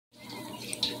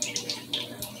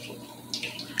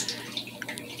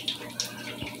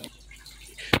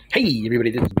Hey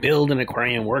everybody, this is Build an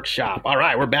Aquarium Workshop. All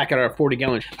right, we're back at our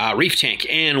 40-gallon reef tank,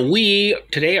 and we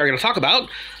today are going to talk about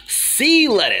sea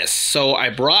lettuce. So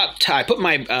I put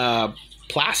my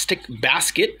plastic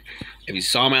basket. If you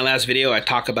saw my last video, I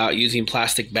talk about using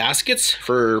plastic baskets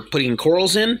for putting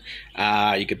corals in.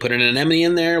 You could put an anemone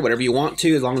in there, whatever you want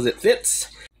to, as long as it fits.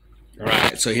 All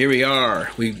right, so here we are.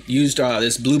 We've used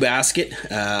this blue basket,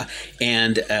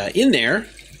 and in there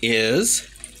is,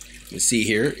 you see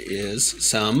here, is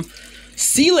some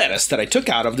sea lettuce that I took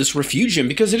out of this refugium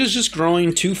because it is just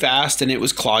growing too fast and it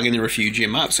was clogging the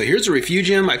refugium up. So here's the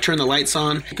refugium. I turned the lights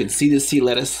on. You can see the sea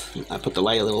lettuce. I put the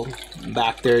light a little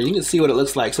back there. You can see what it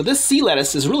looks like. So this sea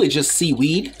lettuce is really just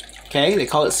seaweed. Okay, they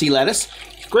call it sea lettuce.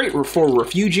 It's great for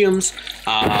refugiums.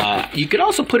 You could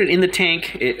also put it in the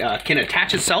tank. It can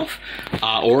attach itself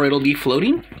or it'll be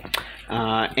floating.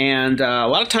 And a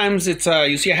lot of times it's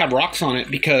you see I have rocks on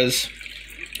it because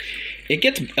it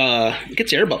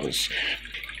gets air bubbles,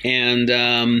 and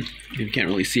you can't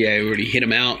really see, I already hit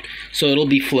them out, so it'll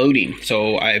be floating.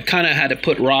 So I've kind of had to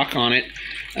put rock on it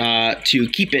to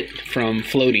keep it from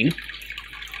floating,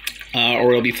 or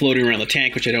it'll be floating around the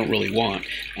tank, which I don't really want.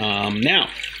 Now,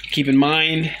 keep in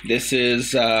mind, this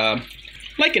is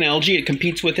like an algae. It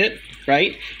competes with it,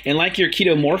 right? And like your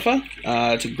Chetomorpha,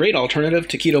 it's a great alternative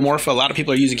to Chetomorpha. A lot of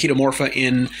people are using Chetomorpha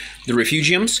in the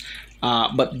refugiums,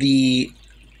 but the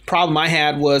problem I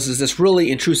had was this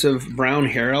really intrusive brown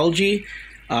hair algae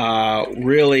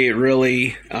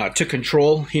really took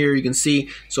control. Here you can see,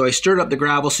 so I stirred up the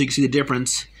gravel so you can see the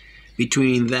difference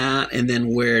between that and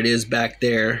then where it is back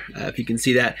there. If you can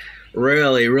see that,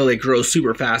 really grows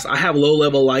super fast. I have low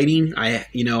level lighting.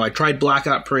 I tried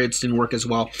blackout periods, didn't work as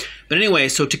well. But anyway,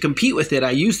 so to compete with it,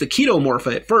 I used the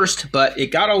Chetomorpha at first, but it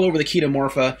got all over the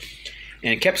Chetomorpha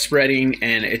and it kept spreading,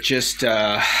 and it just,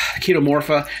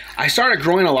 Chetomorpha, I started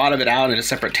growing a lot of it out in a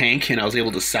separate tank, and I was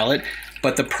able to sell it.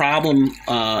 But the problem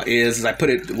is I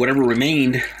put it, whatever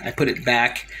remained, I put it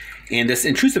back, and this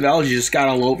intrusive algae just got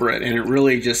all over it, and it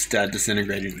really just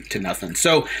disintegrated to nothing.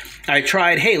 So I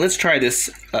tried, hey, let's try this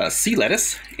sea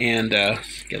lettuce, and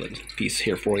get a little piece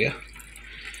here for you.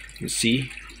 You can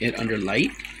see it under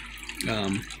light.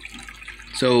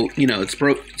 So, it's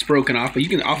broken off, but you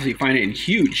can obviously find it in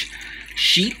huge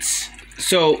sheets,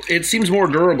 so it seems more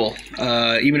durable,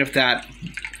 even if that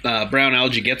brown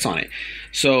algae gets on it.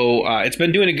 So it's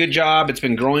been doing a good job. It's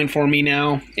been growing for me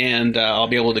now, and I'll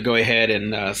be able to go ahead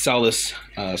and sell this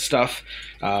stuff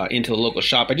into the local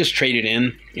shop. I just trade it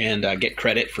in and get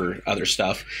credit for other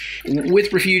stuff.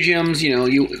 With refugiums,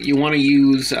 you want to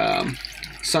use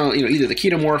some, either the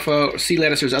Chetomorpha or sea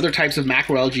lettuce. There's other types of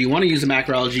macroalgae. You want to use the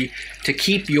macroalgae to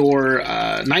keep your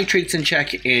nitrates in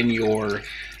check and your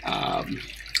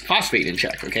phosphate in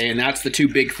check, okay? And that's the two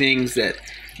big things that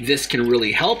this can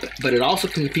really help, but it also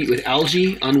can compete with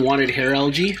algae, unwanted hair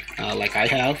algae, like I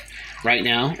have right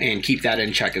now, and keep that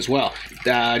in check as well.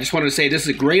 I just wanted to say this is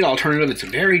a great alternative. It's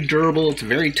very durable, it's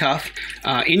very tough.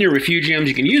 In your refugiums,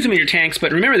 you can use them in your tanks,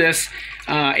 but remember this,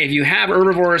 if you have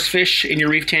herbivorous fish in your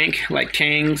reef tank, like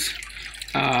tangs,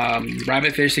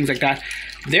 rabbitfish, things like that,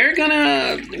 they're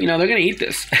gonna eat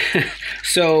this.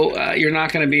 So you're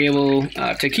not gonna be able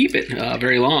to keep it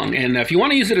very long. And if you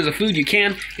want to use it as a food, you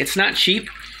can. It's not cheap.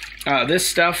 This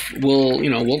stuff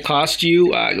will cost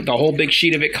you, the whole big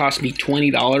sheet of it cost me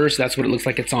 $20. That's what it looks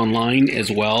like. It's online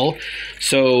as well.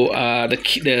 So the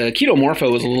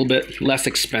Chetomorpha was a little bit less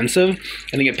expensive.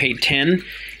 I think it paid $10.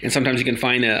 And sometimes you can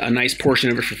find a nice portion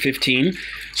of it for $15.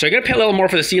 So I got to pay a little more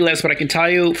for the sea lettuce, but I can tell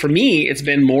you, for me, it's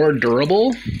been more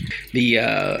durable. The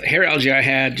hair algae I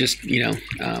had just,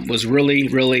 was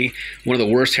really one of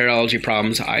the worst hair algae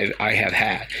problems I have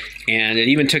had. And it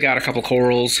even took out a couple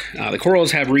corals. The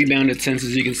corals have rebounded since,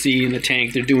 as you can see in the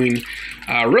tank. They're doing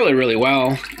really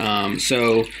well.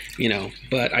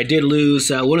 But I did lose,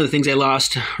 one of the things I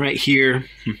lost right here,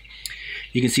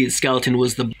 you can see the skeleton,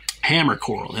 was the hammer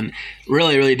coral, and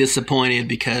really disappointed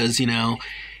because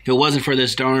if it wasn't for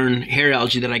this darn hair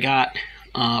algae that I got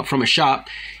from a shop,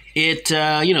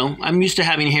 I'm used to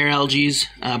having hair algae,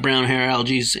 brown hair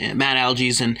algae, matte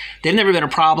algae, and they've never been a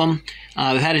problem.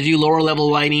 I've had to do lower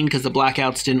level lighting because the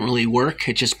blackouts didn't really work.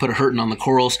 It just put a hurting on the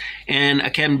corals, and I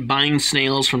kept buying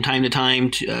snails from time to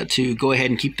time to go ahead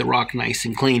and keep the rock nice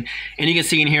and clean. And you can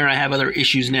see in here I have other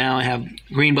issues now. I have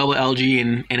green bubble algae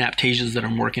and aptasias that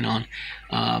I'm working on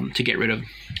to get rid of.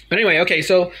 But anyway, okay,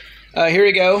 so here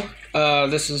we go.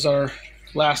 This is our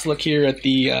last look here at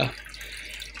the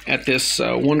at this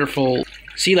wonderful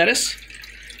sea lettuce,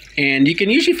 and you can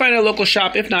usually find it at a local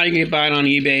shop. If not, you can buy it on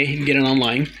eBay. You can get it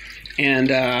online.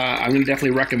 And I'm going to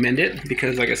definitely recommend it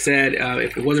because, like I said,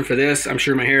 if it wasn't for this, I'm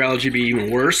sure my hair algae would be even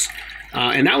worse.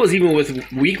 And that was even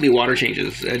with weekly water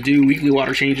changes. I do weekly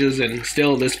water changes, and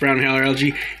still this brown hair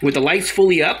algae, with the lights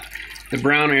fully up, the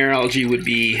brown hair algae would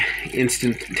be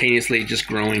instantaneously just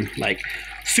growing like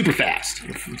super fast,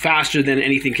 faster than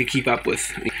anything could keep up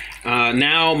with.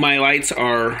 Now my lights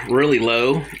are really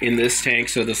low in this tank,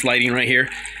 so this lighting right here,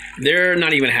 they're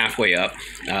not even halfway up,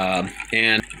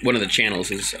 and one of the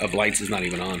channels of lights is not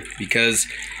even on because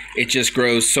it just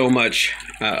grows so much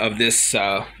of this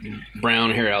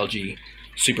brown hair algae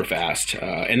super fast,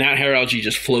 and that hair algae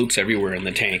just floats everywhere in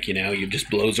the tank. You know, it just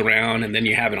blows around, and then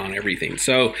you have it on everything.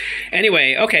 So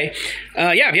anyway, okay,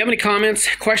 yeah, if you have any comments,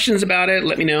 questions about it,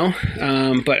 let me know.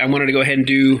 But I wanted to go ahead and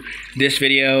do this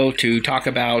video to talk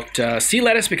about sea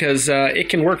lettuce because it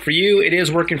can work for you. It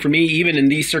is working for me even in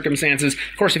these circumstances.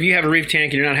 Of course, if you have a reef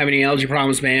tank and you're not having any algae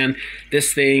problems, man,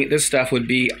 this stuff would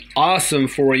be awesome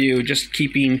for you, just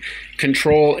keeping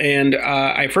control. And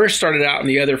I first started out in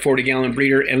the other 40-gallon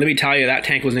breeder, and let me tell you, that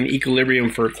tank was in equilibrium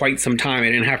for quite some time. I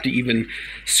didn't have to even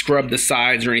scrub the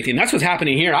sides or anything. That's what's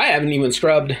happening here. I haven't even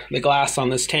scrubbed the glass on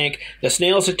this tank. The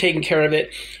snails are taking care of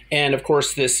it, and of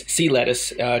course this sea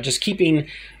lettuce, just keeping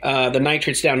the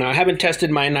nitrates down. Now, I haven't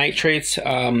tested my nitrates.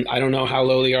 I don't know how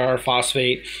low they are,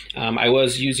 phosphate. I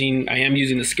am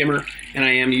using the skimmer, and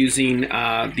I am using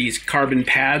these carbon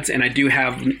pads, and I do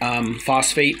have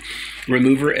phosphate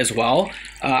remover as well.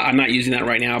 I'm not using that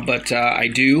right now, but I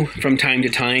do from time to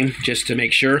time just to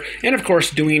make sure. And of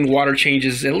course, doing water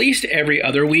changes at least every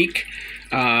other week.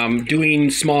 Doing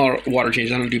smaller water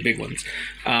changes. I don't do big ones.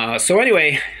 So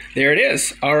anyway, there it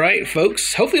is. All right,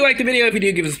 folks. Hopefully you liked the video. If you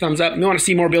do, give us a thumbs up. If you want to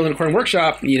see more Building Aquarium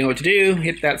Workshop, you know what to do.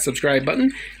 Hit that subscribe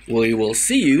button. We will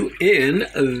see you in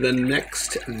the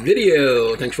next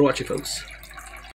video. Thanks for watching, folks.